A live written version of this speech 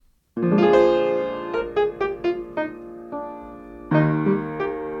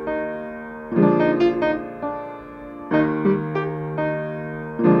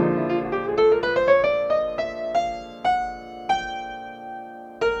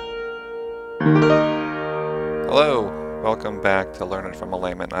Hello, welcome back to Learning from a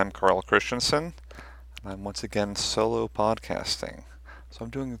Layman. I'm Carl Christensen, and I'm once again solo podcasting. So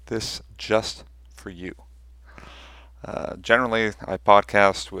I'm doing this just for you. Generally, I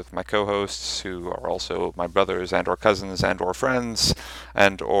podcast with my co-hosts who are also my brothers and or cousins and or friends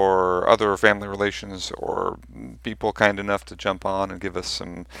and or other family relations or people kind enough to jump on and give us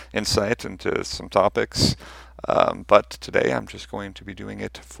some insight into some topics. But today I'm just going to be doing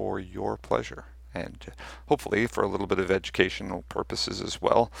it for your pleasure and hopefully for a little bit of educational purposes as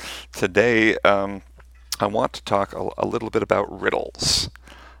well. Today, I want to talk a little bit about riddles.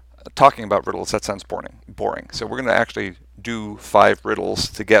 Talking about riddles, that sounds boring. So we're going to actually do 5 riddles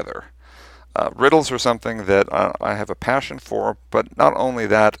together. Riddles are something that I have a passion for, but not only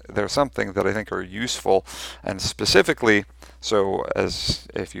that, they're something that I think are useful, and specifically, so as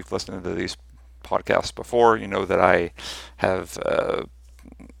if you've listened to these podcasts before, you know that I have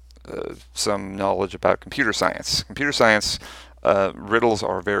some knowledge about computer science. Computer science riddles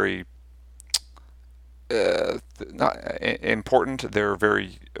are very not important. They're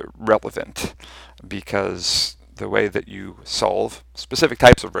very relevant because the way that you solve specific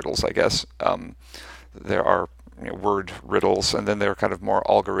types of riddles, I guess, there are word riddles, and then there are kind of more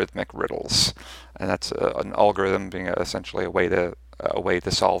algorithmic riddles, and that's an algorithm being essentially a way to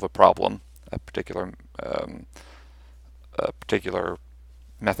solve a problem, a particular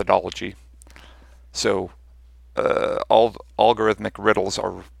methodology. So all algorithmic riddles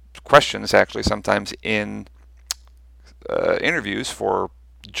are questions actually sometimes in interviews for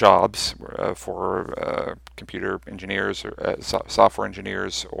jobs for computer engineers or software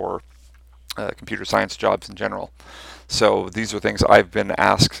engineers or computer science jobs in general. So these are things I've been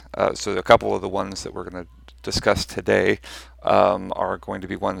asked. So a couple of the ones that we're going to discuss today are going to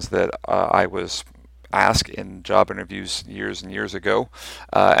be ones that I was asked in job interviews years and years ago,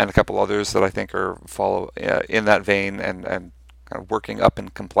 and a couple others that I think are follow in that vein and kind of working up in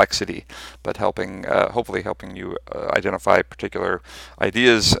complexity, but hopefully helping you identify particular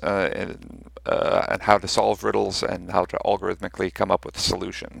ideas and how to solve riddles and how to algorithmically come up with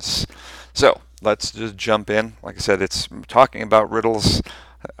solutions. So let's just jump in. Like I said, it's talking about riddles.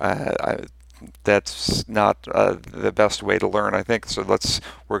 That's not the best way to learn, I think. So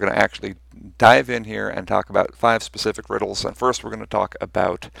we're going to actually dive in here and talk about 5 specific riddles. And first, we're going to talk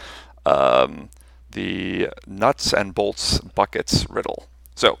about the nuts and bolts buckets riddle.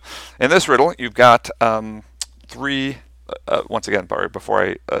 So in this riddle, you've got 3. Once again, Barry,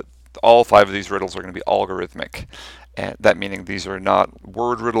 before all 5 of these riddles are going to be algorithmic. And that meaning these are not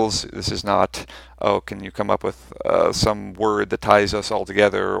word riddles. This is not, can you come up with some word that ties us all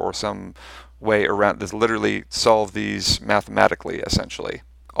together or some way around this? Literally solve these mathematically, essentially,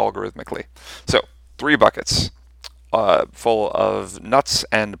 algorithmically. So 3 buckets full of nuts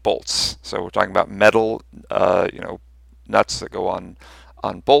and bolts. So we're talking about metal, nuts that go on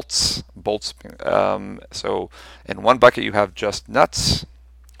bolts. So in one bucket you have just nuts.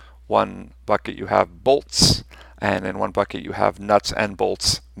 One bucket you have bolts, and in one bucket you have nuts and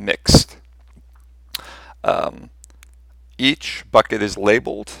bolts mixed. Each bucket is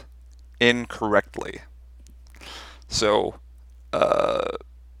labeled incorrectly. So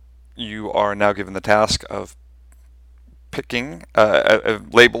you are now given the task of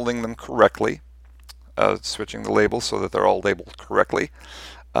labeling them correctly, switching the labels so that they're all labeled correctly,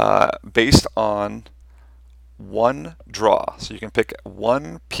 based on one draw. So you can pick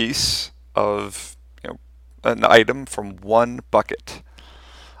one piece of an item from one bucket.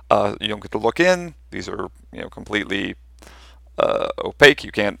 You don't get to look in. These are completely opaque.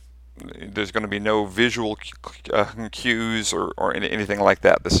 You can't. There's going to be no visual cues or anything like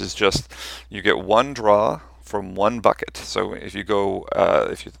that. This is just you get one draw from one bucket. So if you go,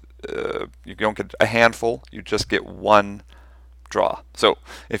 if you don't get a handful, you just get one draw. So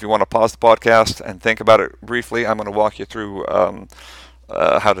if you want to pause the podcast and think about it briefly, I'm going to walk you through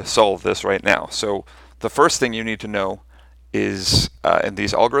how to solve this right now. So the first thing you need to know is in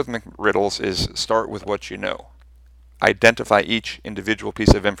these algorithmic riddles is start with what you know. Identify each individual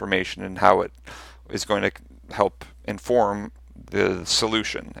piece of information and how it is going to help inform the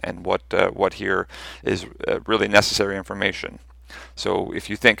solution and what here is really necessary information. So if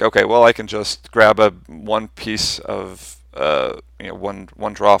you think, okay, well, I can just grab one piece of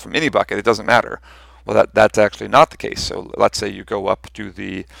one draw from any bucket, it doesn't matter. Well, that's actually not the case. So let's say you go up to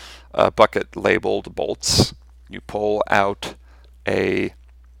the bucket labeled bolts, you pull out a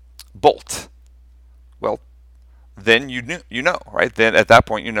bolt. Well, then you know, right? Then at that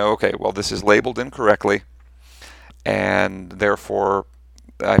point you know, okay, well, this is labeled incorrectly, and therefore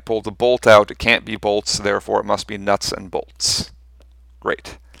I pulled the bolt out. It can't be bolts, therefore it must be nuts and bolts.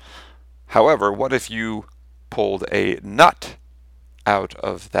 Great. However, what if you pulled a nut out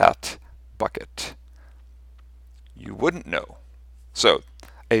of that bucket? You wouldn't know. So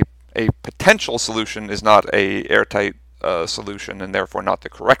a potential solution is not a airtight solution and therefore not the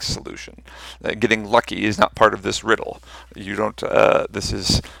correct solution. Getting lucky is not part of this riddle. You don't.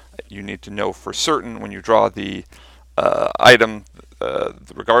 You need to know for certain when you draw the item,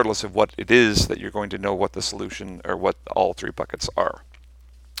 regardless of what it is, that you're going to know what the solution or what all three buckets are.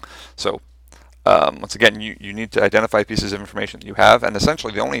 So once again, you need to identify pieces of information that you have, and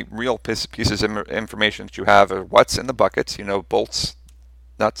essentially the only real pieces of information that you have are what's in the buckets. You know, bolts,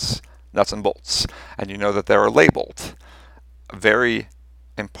 nuts and bolts, and you know that they are labeled. Very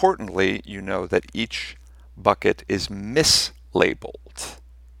importantly, you know that each bucket is mislabeled.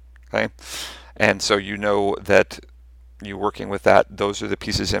 Okay, and so you know that you're working with that. Those are the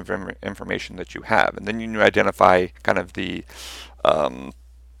pieces of information that you have, and then you identify kind of the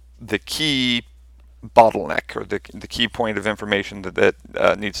key bottleneck or the key point of information that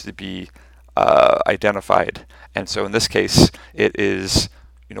needs to be identified. And so in this case, it is,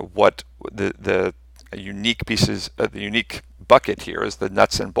 you know, what the unique pieces, the unique bucket here is the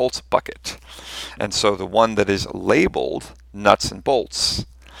nuts and bolts bucket. And so the one that is labeled nuts and bolts,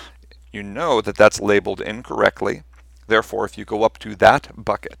 you know that that's labeled incorrectly. Therefore, if you go up to that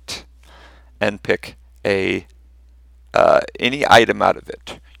bucket and pick any item out of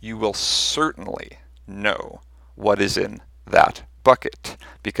it, you will certainly know what is in that bucket,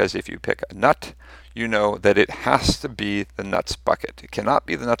 because if you pick a nut, you know that it has to be the nuts bucket. It cannot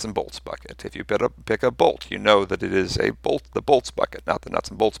be the nuts and bolts bucket. If you pick a bolt, you know that it is the bolts bucket, not the nuts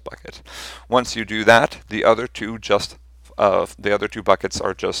and bolts bucket. Once you do that, the other two buckets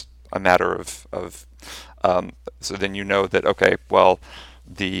are just a matter of so then you know that, okay, well,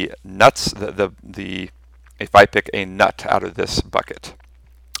 the nuts, if I pick a nut out of this bucket,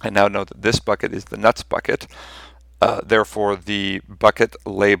 I now know that this bucket is the nuts bucket. Therefore, the bucket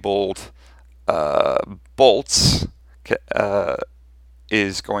labeled bolts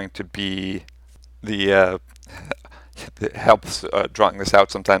is going to be the it helps drawing this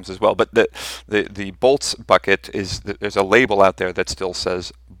out sometimes as well. But the bolts bucket there's a label out there that still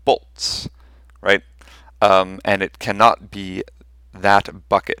says bolts, right? And it cannot be that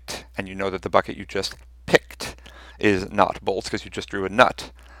bucket. And you know that the bucket you just picked is not bolts because you just drew a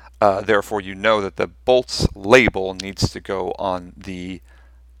nut. Therefore, you know that the bolts label needs to go on the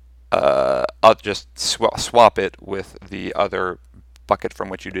I'll just swap it with the other bucket from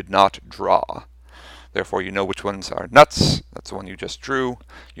which you did not draw. Therefore, you know which ones are nuts. That's the one you just drew.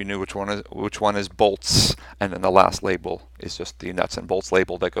 You knew which one is bolts, and then the last label is just the nuts and bolts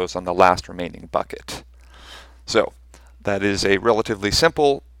label that goes on the last remaining bucket. So that is a relatively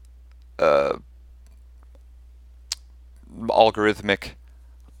simple algorithmic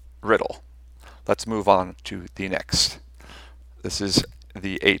riddle. Let's move on to the next. This is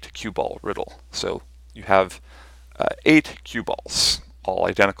the 8 cue ball riddle. So you have 8 cue balls, all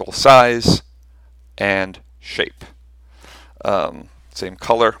identical size and shape. Same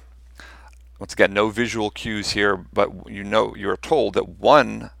color. Once again, no visual cues here, but you're told that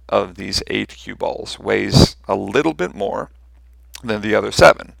one of these 8 cue balls weighs a little bit more than the other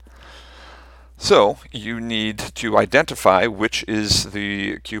 7. So you need to identify which is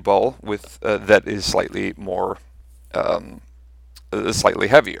the cue ball with that is slightly more, slightly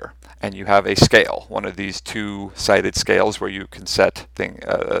heavier. And you have a scale, one of these two-sided scales where you can set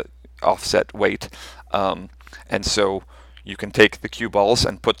offset weight. And so you can take the cue balls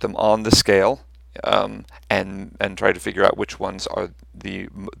and put them on the scale and try to figure out which ones are the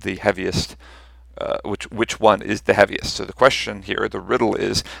heaviest, which one is the heaviest. So the question here, the riddle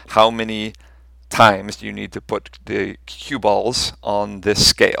is, how many times do you need to put the cue balls on this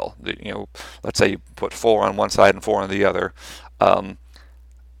scale? Let's say you put 4 on one side and 4 on the other, and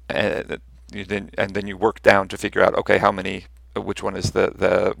then you work down to figure out, okay, which one is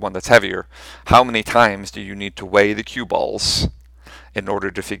the one that's heavier. How many times do you need to weigh the cue balls in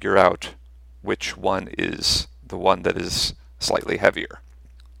order to figure out which one is the one that is slightly heavier?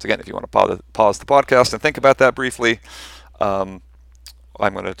 So again, if you want to pause the podcast and think about that briefly,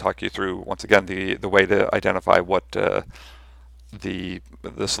 I'm going to talk you through, once again, the way to identify what the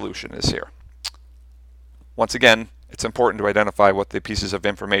solution is here. Once again, it's important to identify what the pieces of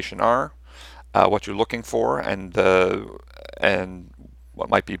information are, what you're looking for, and what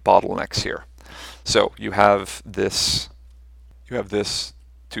might be bottlenecks here. So you have this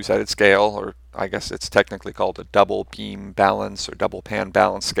two-sided scale, or I guess it's technically called a double beam balance or double pan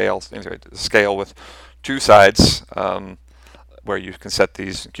balance scale. A scale with two sides where you can set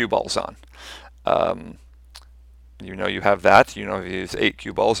these cue balls on. You know you have that. You know you use 8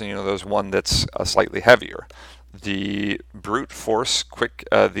 cue balls, and you know there's one that's slightly heavier. The brute force,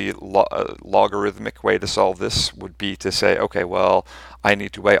 logarithmic way to solve this would be to say, okay, well, I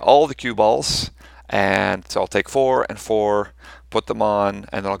need to weigh all the cue balls, and so I'll take 4 and 4, put them on,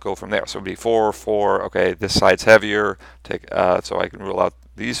 and then I'll go from there. So it would be 4, 4. Okay, this side's heavier. So I can rule out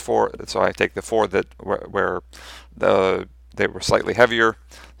these 4. So I take the 4 that where they were slightly heavier,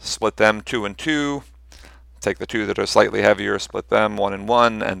 split them 2 and 2. Take the 2 that are slightly heavier, split them 1 and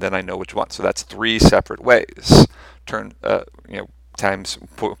 1, and then I know which one. So that's 3 separate ways. Times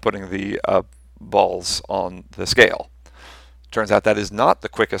putting the balls on the scale. Turns out that is not the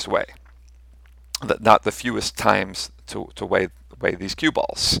quickest way. Not the fewest times to weigh these cue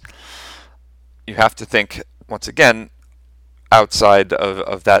balls. You have to think once again outside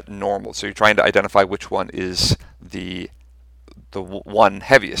of that normal. So you're trying to identify which one is the one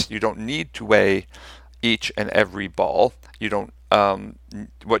heaviest. You don't need to weigh each and every ball. You don't.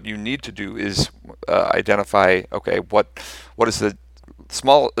 What you need to do is identify. Okay, what is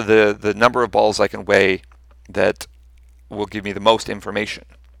the number of balls I can weigh that will give me the most information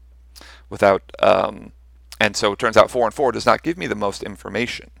without. And so it turns out 4 and 4 does not give me the most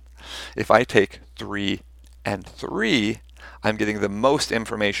information. If I take 3 and 3, I'm getting the most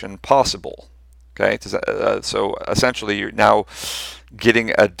information possible. Okay, so essentially you're now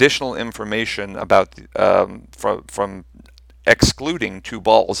getting additional information about from excluding 2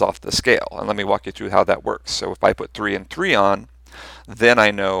 balls off the scale. And let me walk you through how that works. So if I put 3 and 3 on, then I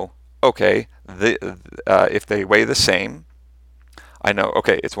know, okay, if they weigh the same, I know,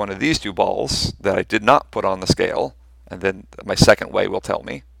 okay, it's one of these 2 balls that I did not put on the scale, and then my second weigh will tell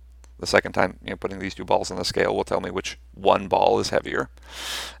me. The second time putting these 2 balls on the scale will tell me which one ball is heavier.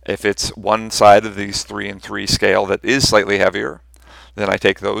 If it's one side of these 3 and 3 scale that is slightly heavier, then I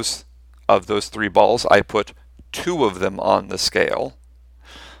take those 3 balls, I put 2 of them on the scale.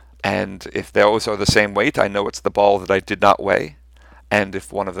 And if those are the same weight, I know it's the ball that I did not weigh. And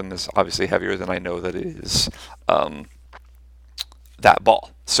if one of them is obviously heavier, then I know that it is that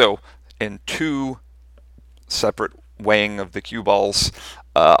ball. So in 2 separate weighing of the cue balls,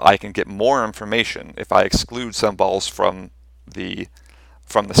 I can get more information if I exclude some balls from the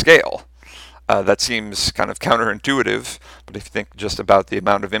scale. That seems kind of counterintuitive, but if you think just about the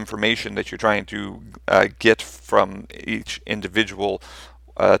amount of information that you're trying to get from each individual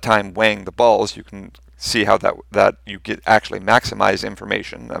time weighing the balls, you can see how that you get actually maximize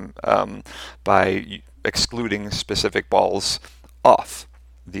information by excluding specific balls off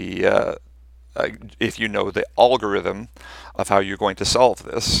the if you know the algorithm of how you're going to solve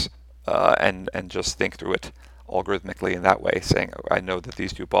this, and just think through it algorithmically in that way, saying, I know that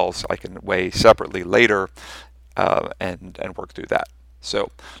these 2 balls I can weigh separately later, and work through that.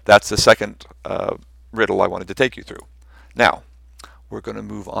 So that's the second riddle I wanted to take you through. Now, we're going to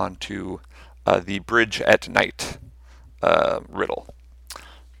move on to the bridge at night riddle.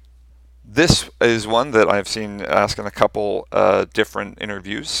 This is one that I've seen asked in a couple different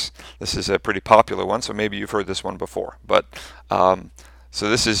interviews. This is a pretty popular one, so maybe you've heard this one before. But so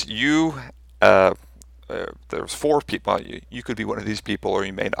this is you. There's 4 people. You could be one of these people, or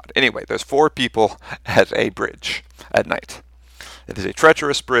you may not. Anyway, there's 4 people at a bridge at night. It is a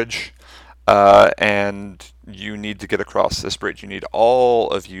treacherous bridge, and you need to get across this bridge. You need all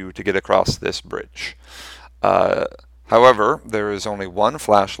of you to get across this bridge. However, there is only one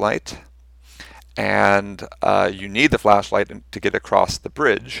flashlight, and you need the flashlight to get across the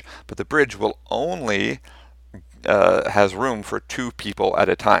bridge, but the bridge will only has room for 2 people at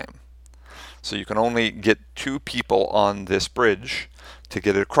a time. So you can only get 2 people on this bridge to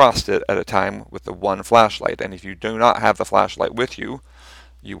get across it at a time with the one flashlight. And if you do not have the flashlight with you,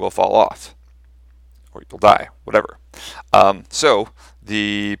 you will fall off, or you'll die, whatever. So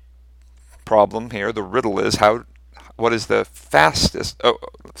the problem here, the riddle is what is the fastest? Oh,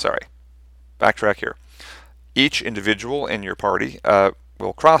 sorry. Backtrack here. Each individual in your party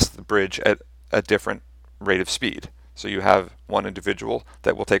will cross the bridge at a different rate of speed. So you have one individual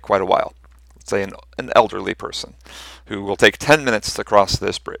that will take quite a while. Let's say an elderly person who will take 10 minutes to cross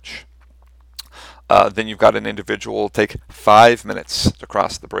this bridge. Then you've got an individual who will take 5 minutes to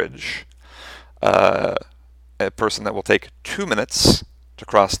cross the bridge. A person that will take 2 minutes to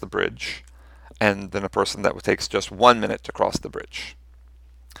cross the bridge. And then a person that takes just 1 minute to cross the bridge.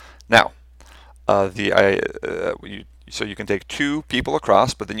 Now, so you can take 2 people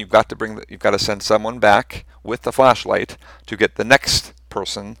across, but then you've got to send someone back with the flashlight to get the next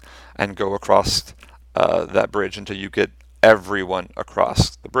person and go across that bridge until you get everyone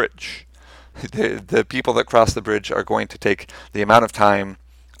across the bridge. The people that cross the bridge are going to take the amount of time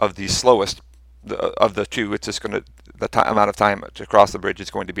of the slowest of the two, it's just going to, the amount of time to cross the bridge is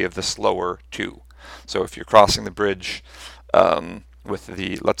going to be of the slower two. So if you're crossing the bridge with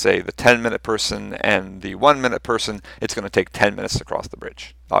the, let's say, the 10-minute person and the 1-minute person, it's going to take 10 minutes to cross the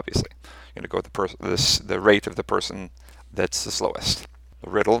bridge, obviously. You're going to go with the rate of the person that's the slowest. The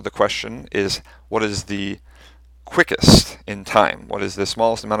riddle, the question is, what is the quickest in time? What is the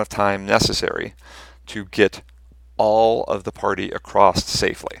smallest amount of time necessary to get all of the party across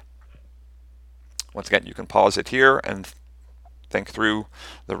safely? Once again, you can pause it here and think through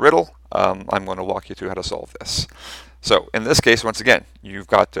the riddle. I'm going to walk you through how to solve this. So in this case, once again, you've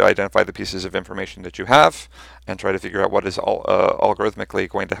got to identify the pieces of information that you have and try to figure out what is algorithmically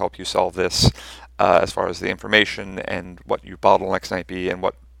going to help you solve this as far as the information and what your bottlenecks might be and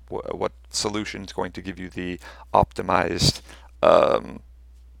what solution is going to give you the optimized amount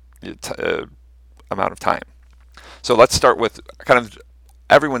of time. So let's start with kind of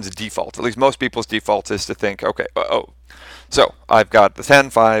everyone's default, at least most people's default, is to think, okay, so I've got the 10,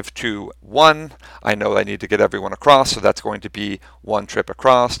 5, 2, 1. I know I need to get everyone across, so that's going to be one trip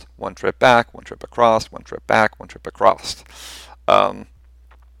across, one trip back, one trip across, one trip back, one trip across.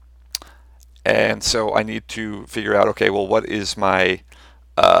 And so I need to figure out, okay, well, what is my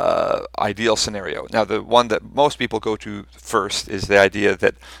ideal scenario? Now, the one that most people go to first is the idea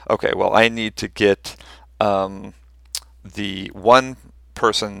that, okay, well, I need to get the one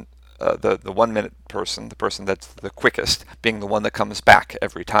person, the 1-minute person, the person that's the quickest, being the one that comes back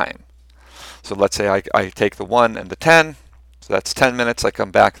every time. So let's say I take the 1 and the 10, so that's 10 minutes, I come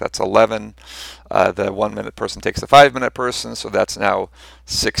back, that's 11. The 1-minute person takes the 5-minute person, so that's now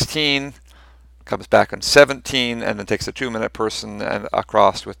 16, comes back on 17, and then takes the 2-minute person and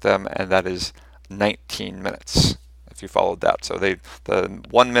across with them, and that is 19 minutes. If you followed that. So the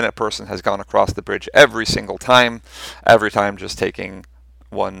 1-minute person has gone across the bridge every single time, just taking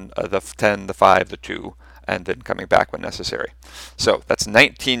the 10, the 5, the 2, and then coming back when necessary. So that's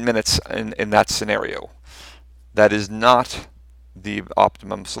 19 minutes in that scenario. That is not the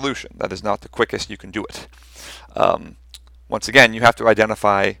optimum solution. That is not the quickest you can do it. Once again, you have to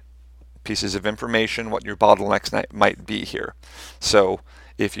identify pieces of information, what your bottlenecks might be here. So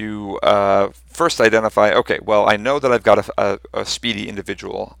if you first identify, okay, well, I know that I've got a speedy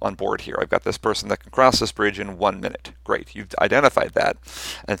individual on board here. I've got this person that can cross this bridge in 1 minute. Great, you've identified that.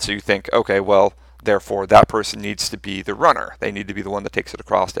 And so you think, okay, well, therefore, that person needs to be the runner. They need to be the one that takes it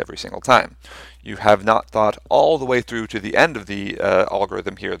across every single time. You have not thought all the way through to the end of the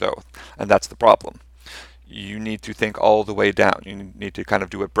algorithm here, though, and that's the problem. You need to think all the way down. You need to kind of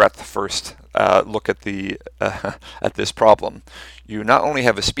do a breadth first look at at this problem. You not only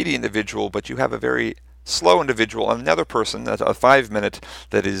have a speedy individual, but you have a very slow individual, and another person, a 5-minute,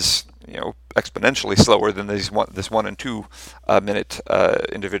 that is exponentially slower than this 1 and 2 minute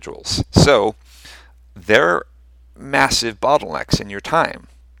individuals. So they're massive bottlenecks in your time.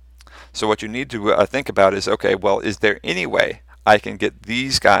 So what you need to think about is, okay, well, is there any way I can get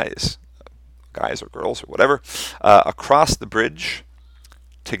these guys or girls or whatever, across the bridge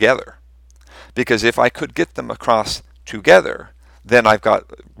together? Because if I could get them across together, then I've got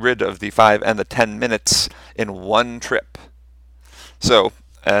rid of the 5 and the 10 minutes in one trip. So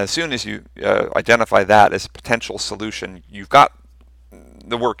as soon as you identify that as a potential solution, you've got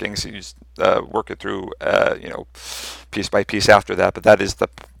the workings. You just work it through, piece by piece after that. But that is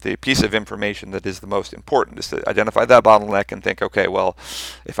the piece of information that is the most important, is to identify that bottleneck and think, okay, well,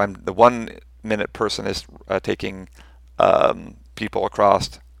 if I'm the 1-minute person is taking people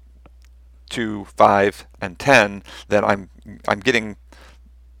across 2, 5, and 10, then I'm getting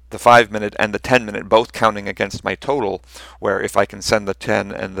the 5-minute and the 10-minute both counting against my total, where if I can send the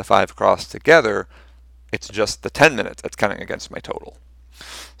 10 and the 5 across together, it's just the 10 minutes that's counting against my total.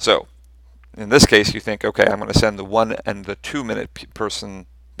 So in this case, you think, okay, I'm going to send the 1 and the 2-minute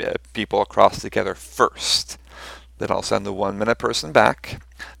people across together first. Then I'll send the 1-minute person back.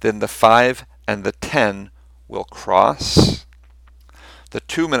 Then the 5 and the 10 will cross. The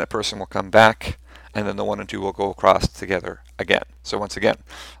 2-minute person will come back, and then the 1 and 2 will go across together again. So once again,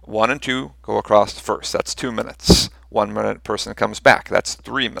 1 and 2 go across first. That's 2 minutes. 1-minute person comes back. That's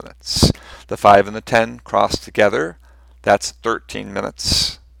 3 minutes. The 5 and the 10 cross together. That's 13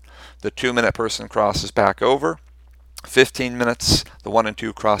 minutes. The 2-minute person crosses back over. 15 minutes. The 1 and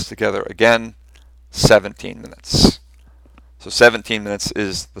 2 cross together again. 17 minutes. So 17 minutes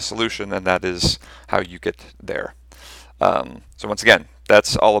is the solution, and that is how you get there. So once again,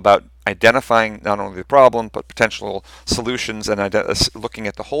 that's all about identifying not only the problem, but potential solutions, and looking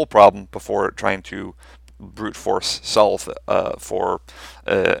at the whole problem before trying to brute force solve for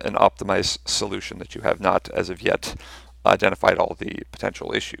an optimized solution that you have not, as of yet, identified all the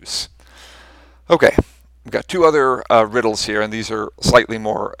potential issues. Okay, we've got two other riddles here, and these are slightly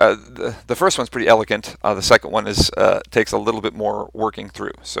more. The first one's pretty elegant. The second one is takes a little bit more working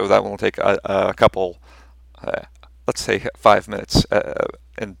through. So that one will take a couple, let's say 5 minutes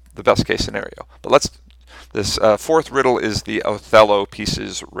in the best case scenario. But this fourth riddle is the Othello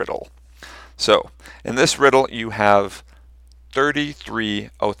pieces riddle. So in this riddle, you have 33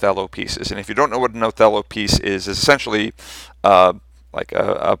 Othello pieces. And if you don't know what an Othello piece is, it's essentially like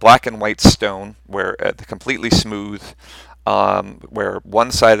a black and white stone where completely smooth, where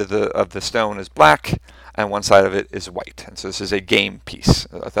one side of the stone is black and one side of it is white. And so this is a game piece.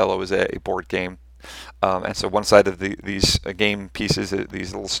 Othello is a board game. And so one side of these game pieces,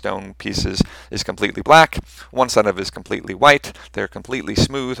 these little stone pieces, is completely black. One side of it is completely white. They're completely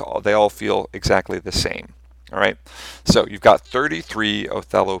smooth. They all feel exactly the same. All right. So you've got 33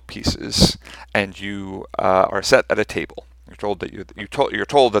 Othello pieces, and you are set at a table. You're told that you're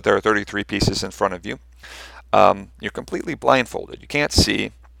told that there are 33 pieces in front of you. You're completely blindfolded. You can't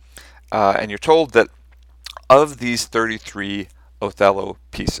see, and you're told that of these 33 Othello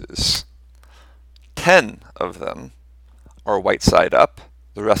pieces, 10 of them are white side up.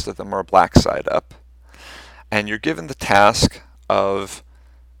 The rest of them are black side up. And you're given the task of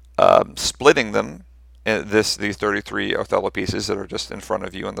splitting them, these 33 Othello pieces that are just in front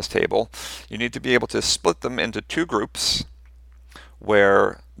of you on this table. You need to be able to split them into two groups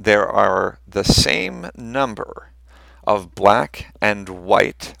where there are the same number of black and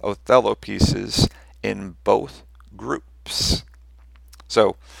white Othello pieces in both groups.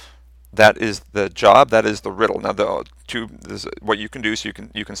 So that is the job. That is the riddle. Now, what you can do is you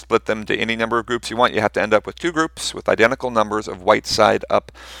can split them to any number of groups you want. You have to end up with two groups with identical numbers of white side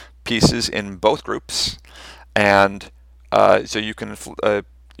up pieces in both groups, and so you can flip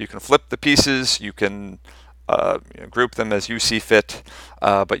the pieces. You can group them as you see fit,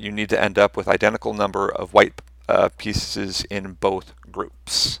 but you need to end up with identical number of white pieces in both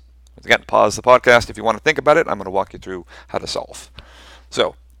groups. Again, pause the podcast if you want to think about it. I'm going to walk you through how to solve.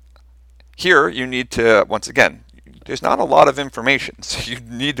 So here you need to, once again, there's not a lot of information, so you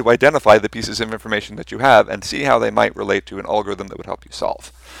need to identify the pieces of information that you have and see how they might relate to an algorithm that would help you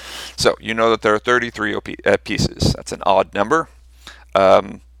solve. So you know that there are 33 pieces. That's an odd number.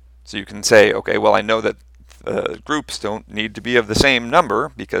 So you can say, okay, well, I know that groups don't need to be of the same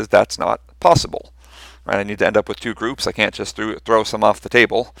number because that's not possible. Right? I need to end up with two groups. I can't just throw some off the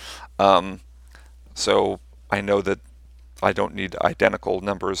table. So I know that I don't need identical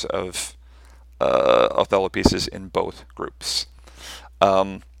numbers of Othello pieces in both groups.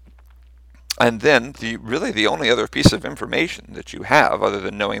 And then really the only other piece of information that you have, other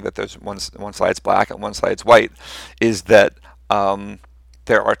than knowing that there's one side's black and one side's white, is that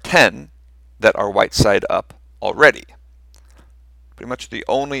there are 10 that are white side up already. Pretty much the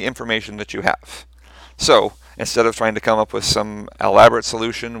only information that you have. So instead of trying to come up with some elaborate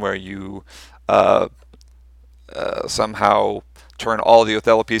solution where you somehow turn all the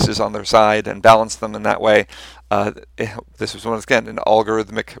Othello pieces on their side and balance them in that way, this is once again an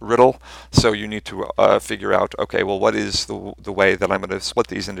algorithmic riddle. So you need to figure out, okay, well, what is the way that I'm going to split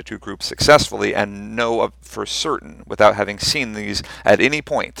these into two groups successfully and know for certain, without having seen these at any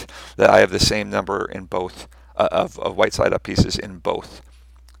point, that I have the same number in both of white side up pieces in both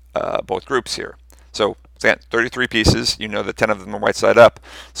groups here. So again, 33 pieces. You know that 10 of them are white side up.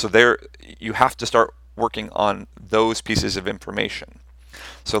 So there, you have to start working on those pieces of information.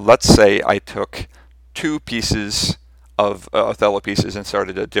 So let's say I took 2 pieces of Othello pieces and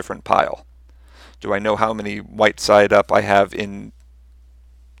started a different pile. Do I know how many white side up I have in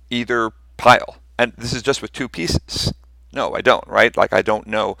either pile? And this is just with 2 pieces. No, I don't, right? Like I don't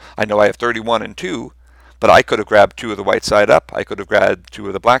know. I know I have 31 and 2, but I could have grabbed 2 of the white side up, I could have grabbed 2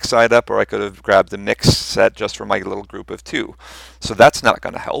 of the black side up, or I could have grabbed the mixed set just for my little group of 2. So that's not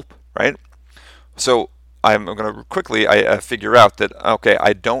going to help, right? So I'm going to quickly figure out that, okay,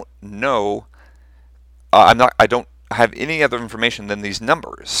 I don't know, I don't have any other information than these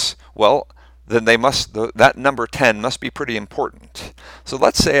numbers. Well, then that number 10 must be pretty important. So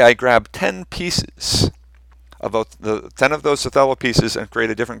let's say I grab 10 pieces of the 10 of those Othello pieces and create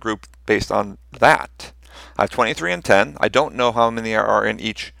a different group based on that. I have 23 and 10. I don't know how many are in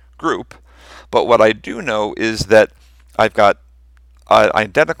each group, but what I do know is that I've got an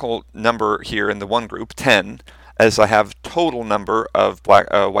identical number here in the one group, 10, as I have total number of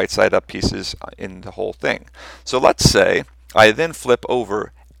white side up pieces in the whole thing. So let's say I then flip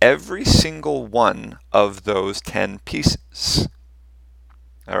over every single one of those 10 pieces.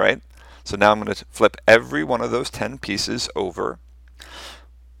 All right. So now I'm going to flip every one of those 10 pieces over.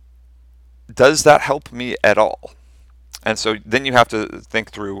 Does that help me at all? And so then you have to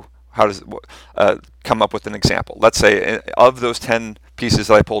think through, how does come up with an example? Let's say of those 10 pieces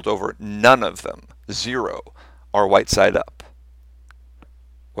that I pulled over, none of them, 0, are white side up.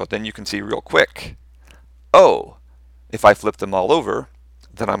 Well, then you can see real quick, oh, if I flip them all over,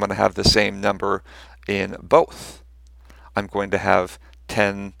 then I'm going to have the same number in both. I'm going to have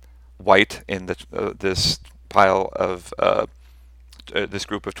 10 white in this pile of this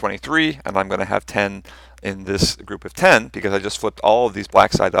group of 23, and I'm going to have 10 in this group of 10 because I just flipped all of these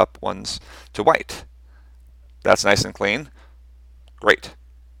black side up ones to white. That's nice and clean. Great.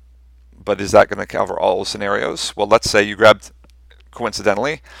 But is that going to cover all scenarios? Well, let's say you grabbed,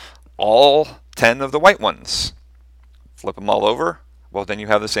 coincidentally, all 10 of the white ones. Flip them all over. Well, then you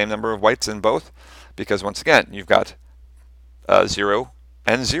have the same number of whites in both because, once again, you've got 0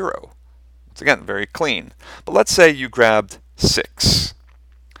 and 0. Once again, very clean. But let's say you grabbed 6.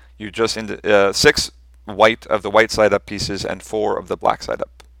 You just into 6 white of the white side up pieces and 4 of the black side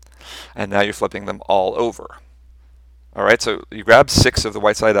up. And now you're flipping them all over. All right, so you grab 6 of the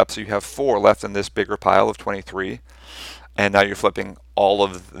white side up, so you have 4 left in this bigger pile of 23. And now you're flipping all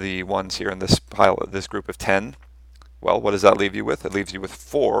of the ones here in this pile, this group of 10. Well, what does that leave you with? It leaves you with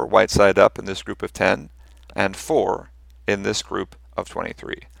 4 white side up in this group of 10 and 4 in this group of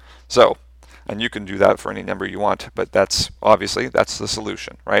 23. So, and you can do that for any number you want, but that's obviously that's the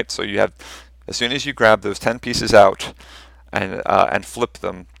solution, right? So you have, as soon as you grab those 10 pieces out and flip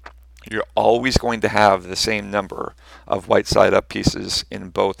them, you're always going to have the same number of white side up pieces in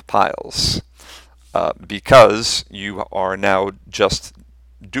both piles because you are now just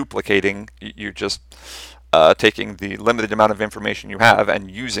duplicating, you're just taking the limited amount of information you have and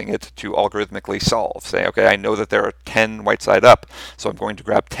using it to algorithmically solve. Say, okay, I know that there are 10 white side up, so I'm going to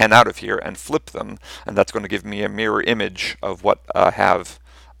grab 10 out of here and flip them, and that's going to give me a mirror image of what have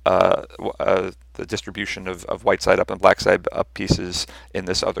the distribution of white side up and black side up pieces in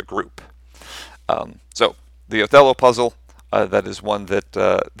this other group. So the Othello puzzle, that is one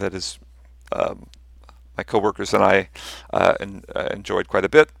that is my coworkers and I enjoyed quite a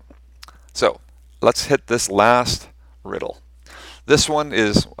bit. So let's hit this last riddle. This one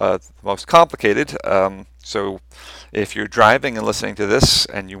is the most complicated. So if you're driving and listening to this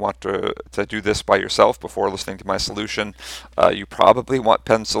and you want to do this by yourself before listening to my solution, you probably want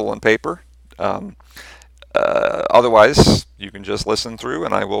pencil and paper. Otherwise, you can just listen through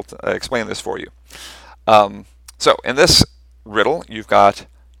and I will explain this for you. So in this riddle, you've got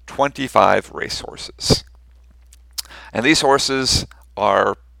 25 racehorses. And these horses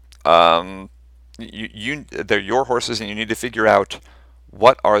are, they're your horses, and you need to figure out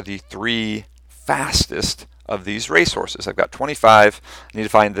what are the 3 fastest of these racehorses. I've got 25. I need to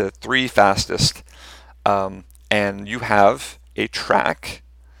find the 3 fastest. And you have a track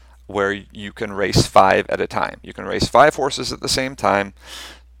where you can race 5 at a time. You can race 5 horses at the same time.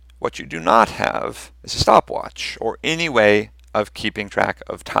 What you do not have is a stopwatch or any way of keeping track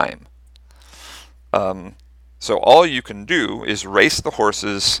of time. So all you can do is race the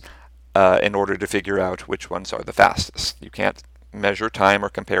horses in order to figure out which ones are the fastest. You can't measure time or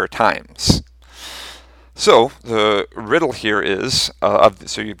compare times. So the riddle here is,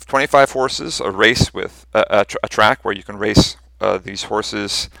 so you have 25 horses, a race with a track where you can race these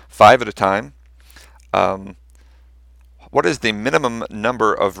horses 5 at a time. What is the minimum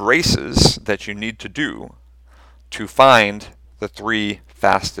number of races that you need to do to find the 3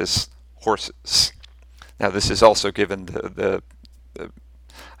 fastest horses? Now this is also given the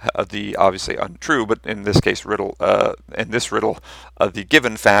obviously untrue, but in this case riddle, the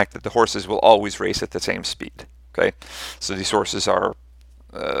given fact that the horses will always race at the same speed. Okay, so these horses are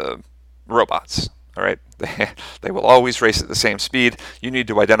robots. All right, they will always race at the same speed. You need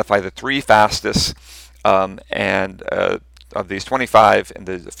to identify the 3 fastest, and of these 25, and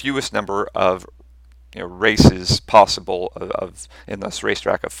the fewest number of races possible in this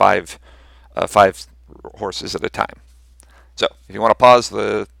racetrack of 5 horses at a time. So if you want to pause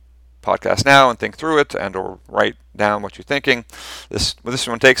the podcast now and think through it and or write down what you're thinking, this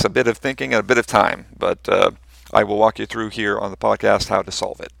one takes a bit of thinking and a bit of time, but I will walk you through here on the podcast how to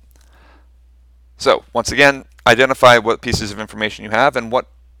solve it. So once again, identify what pieces of information you have and what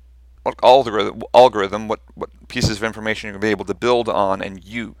algorithm, what pieces of information you're going to be able to build on and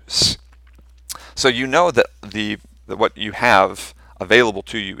use. So you know that what you have available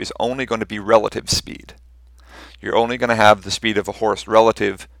to you is only going to be relative speed. You're only going to have the speed of a horse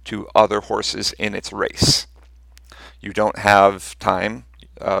relative to other horses in its race. You don't have time,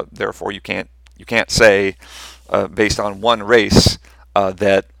 therefore you can't say based on one race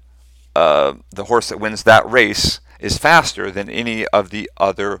that the horse that wins that race is faster than any of the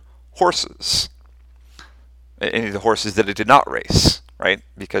other horses, any of the horses that it did not race. right?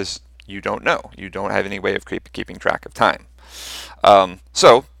 Because you don't know. You don't have any way of keeping track of time.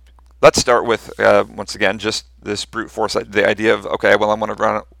 So let's start with, once again, just this brute force, the idea of, okay, well, I want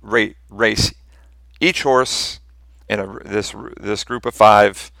to race each horse in this group of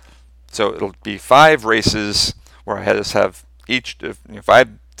 5. So it'll be 5 races where I just have each 5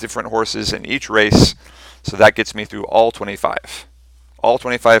 different horses in each race. So that gets me through all 25. All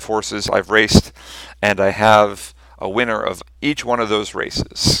 25 horses I've raced, and I have a winner of each one of those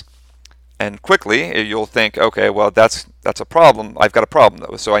races. And quickly you'll think, okay, well, that's a problem. I've got a problem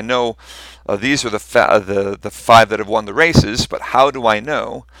though. So I know these are the 5 that have won the races, but how do I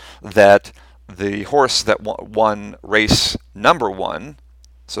know that the horse that won race number 1,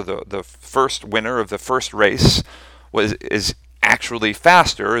 so the first winner of the first race, is actually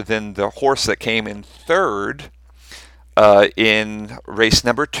faster than the horse that came in 3rd in race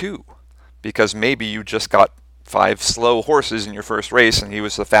number 2? Because maybe you just got 5 slow horses in your first race and he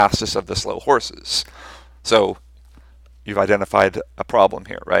was the fastest of the slow horses. So you've identified a problem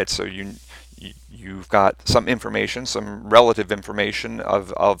here, right? So you've got some information, some relative information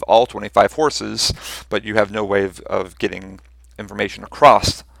of all 25 horses, but you have no way of getting information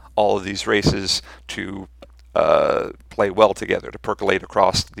across all of these races to play well together, to percolate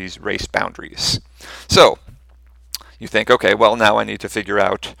across these race boundaries. So you think, okay, well, now I need to figure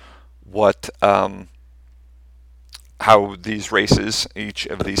out what how these races, each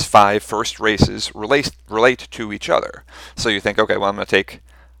of these 5 first races, relate to each other. So you think, okay, well, I'm going to take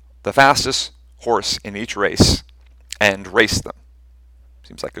the fastest horse in each race and race them.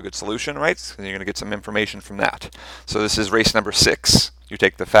 Seems like a good solution, right? And you're going to get some information from that. So this is race number 6. You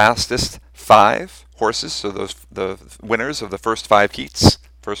take the fastest 5 horses, so the winners of the first 5 heats,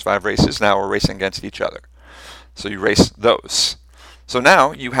 first 5 races, now are racing against each other. So you race those. So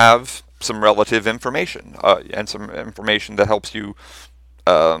now you have some relative information and some information that helps you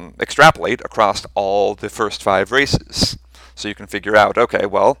extrapolate across all the first 5 races. So you can figure out, okay,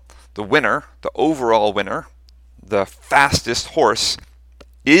 well, the winner, the overall winner, the fastest horse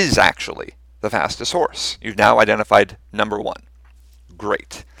is actually the fastest horse. You've now identified number 1.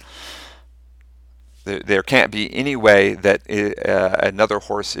 Great. There can't be any way that another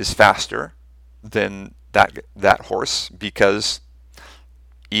horse is faster than that horse, because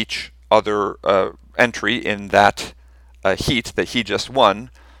each other entry in that heat that he just won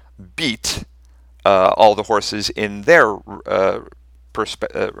beat all the horses in their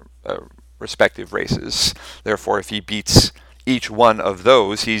respective races. Therefore, if he beats each one of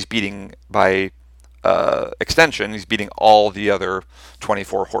those, he's beating, by extension, he's beating all the other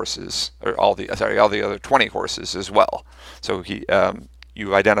 24 horses, or all the other 20 horses as well. So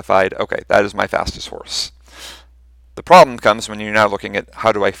you identified, okay, that is my fastest horse. The problem comes when you're now looking at,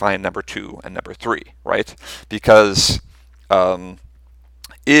 how do I find number 2 and number 3, right? Because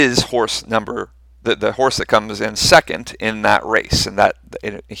is horse number, the horse that comes in second in that race,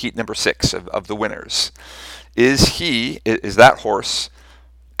 in heat number 6 of the winners, is that horse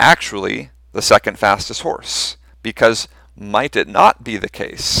actually the second fastest horse? Because might it not be the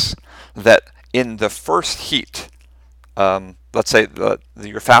case that in the first heat, let's say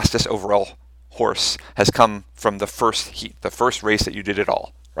your fastest overall horse has come from the first heat, the first race that you did it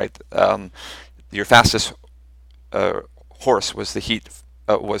all, right? Your fastest horse was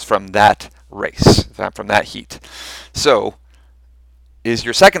was from that race, from that heat. So is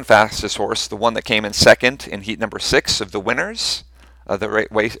your second fastest horse the one that came in second in heat number 6 of the winners, the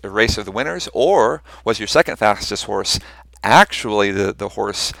race of the winners, or was your second fastest horse actually the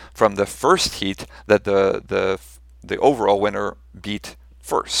horse from the first heat that the overall winner beat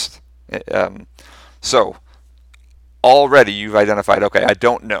first? So already you've identified, okay, I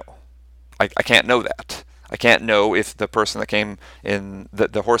don't know. I can't know that. I can't know if the person that came in,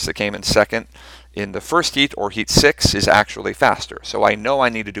 the horse that came in second in the first heat or heat 6 is actually faster. So I know I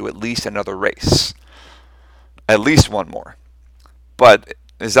need to do at least another race, at least one more. But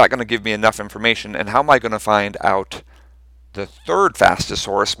is that going to give me enough information? And how am I going to find out the third fastest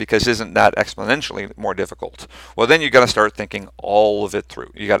horse? Because isn't that exponentially more difficult? Well, then you got to start thinking all of it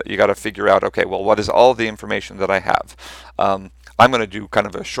through. You got to figure out, okay, well, what is all the information that I have? I'm going to do kind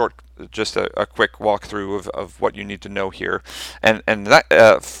of just a quick walkthrough of what you need to know here. And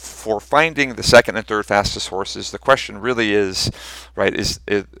that for finding the second and third fastest horses, the question really is, right, is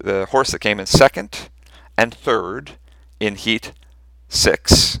the horse that came in second and third in heat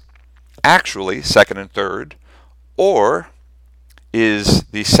 6 actually second and third, or is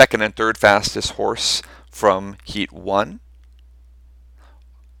the second and third fastest horse from heat 1,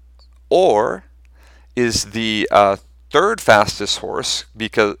 or is the third fastest horse,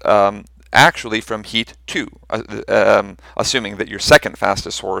 because actually from heat 2, assuming that your second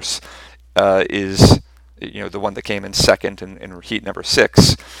fastest horse is the one that came in second in heat number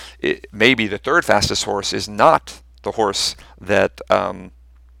 6. Maybe the third fastest horse is not the horse that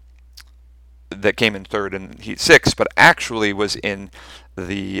that came in third in heat 6, but actually was in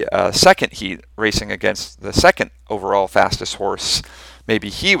the second heat racing against the second overall fastest horse. Maybe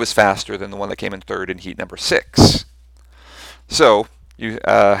he was faster than the one that came in third in heat number 6. So you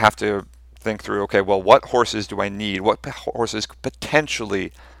have to think through, okay, well, what horses do I need? What horses could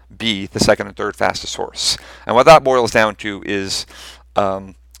potentially be the second and third fastest horse? And what that boils down to is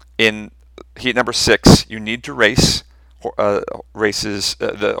in heat number 6, you need to race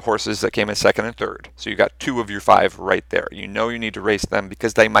the horses that came in second and third. So you got 2 of your 5 right there. You need to race them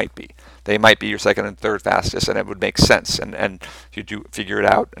because they might be your second and third fastest, and it would make sense. And if you do figure it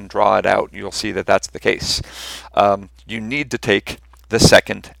out and draw it out, you'll see that that's the case. You need to take the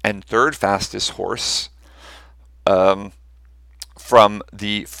second and third fastest horse from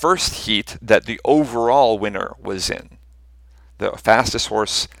the first heat that the overall winner was in. The fastest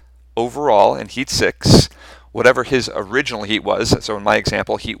horse overall in heat 6, whatever his original heat was. So in my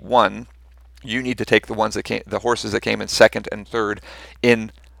example, heat 1, you need to take the horses that came in second and third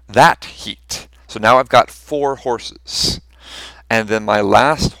in that heat. So now I've got 4 horses. And then my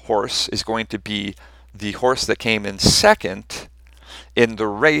last horse is going to be the horse that came in second in the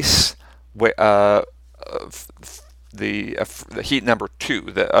race the heat number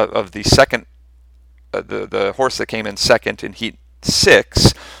 2 of the second the horse that came in second in heat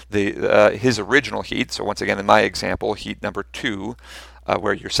 6, his original heat. So once again, in my example, heat number 2,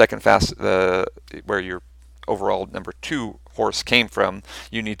 where where your overall number 2 horse came from,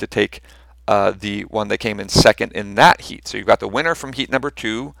 you need to take the one that came in second in that heat. So you've got the winner from heat number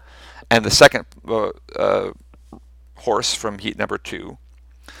 2 and the second horse from heat number 2.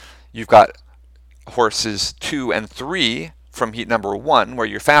 You've got horses 2 and 3 from heat number 1, where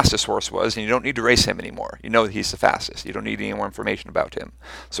your fastest horse was, and you don't need to race him anymore. You know that he's the fastest. You don't need any more information about him.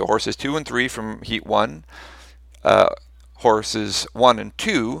 So horses 2 and 3 from heat 1, horses 1 and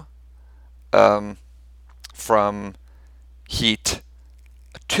 2 from heat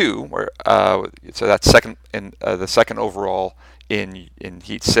 2, where so that's second in the second overall in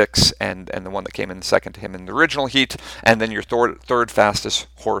heat 6, and the one that came in second to him in the original heat, and then your third fastest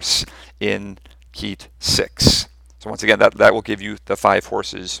horse in heat 6. So once again, that will give you the 5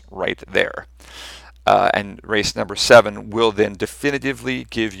 horses right there. And race number 7 will then definitively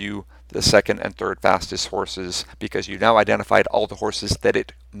give you the second and third fastest horses, because you now identified all the horses that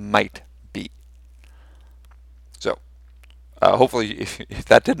it might be. So hopefully, if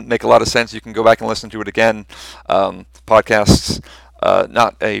that didn't make a lot of sense, you can go back and listen to it again. Podcasts,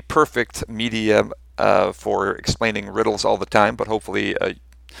 not a perfect medium for explaining riddles all the time, but hopefully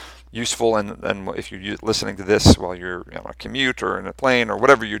useful, and if you're listening to this while you're on a commute or in a plane or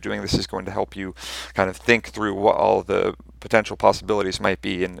whatever you're doing, this is going to help you kind of think through what all the potential possibilities might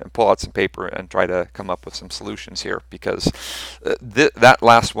be, and pull out some paper and try to come up with some solutions here, because that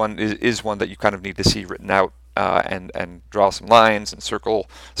last one is one that you kind of need to see written out, and draw some lines and circle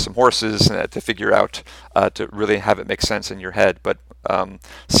some horses to figure out, to really have it make sense in your head. But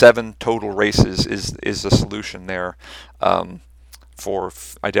 7 total races is the solution there, for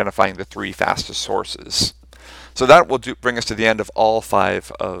identifying the 3 fastest horses. So that will bring us to the end of all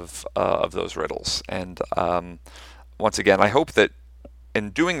 5 of those riddles. And once again, I hope that in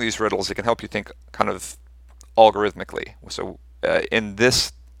doing these riddles, it can help you think kind of algorithmically. So in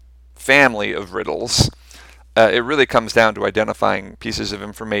this family of riddles, it really comes down to identifying pieces of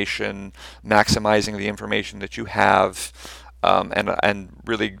information, maximizing the information that you have, and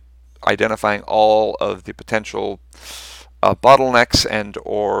really identifying all of the potential bottlenecks and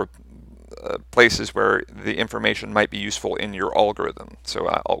or places where the information might be useful in your algorithm.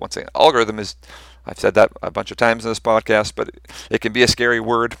 So once again, algorithm is, I've said that a bunch of times in this podcast, but it can be a scary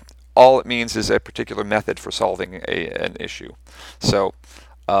word. All it means is a particular method for solving an issue. So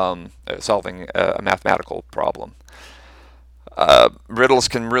solving a mathematical problem. Riddles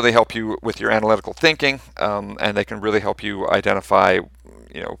can really help you with your analytical thinking, and they can really help you identify,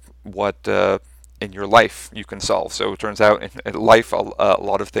 what in your life you can solve. So it turns out in life, a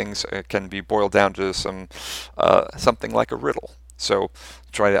lot of things can be boiled down to something like a riddle. So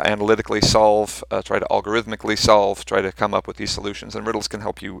try to analytically solve, try to algorithmically solve, try to come up with these solutions, and riddles can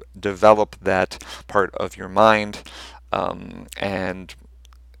help you develop that part of your mind, and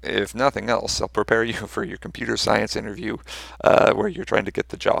if nothing else, they'll prepare you for your computer science interview where you're trying to get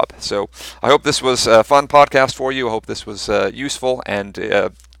the job. So I hope this was a fun podcast for you. I hope this was useful, and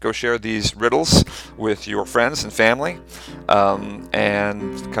Go share these riddles with your friends and family,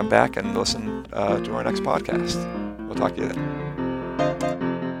 and come back and listen to our next podcast. We'll talk to you then.